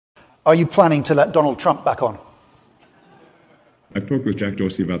Are you planning to let Donald Trump back on? I've talked with Jack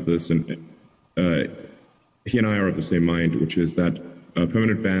Dorsey about this, and he and I are of the same mind, which is that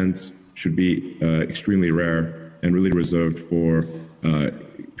permanent bans should be extremely rare and really reserved for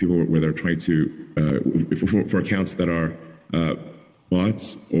people where they're trying to, for accounts that are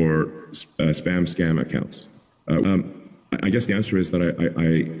bots or spam scam accounts. I guess the answer is that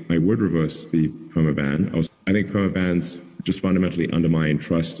I would reverse the perma ban. I think perma bans just fundamentally undermine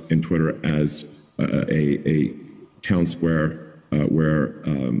trust in Twitter as a town square where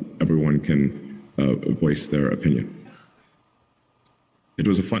everyone can voice their opinion. It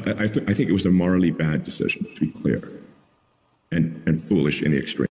was I think it was a morally bad decision, to be clear, and foolish in the extreme.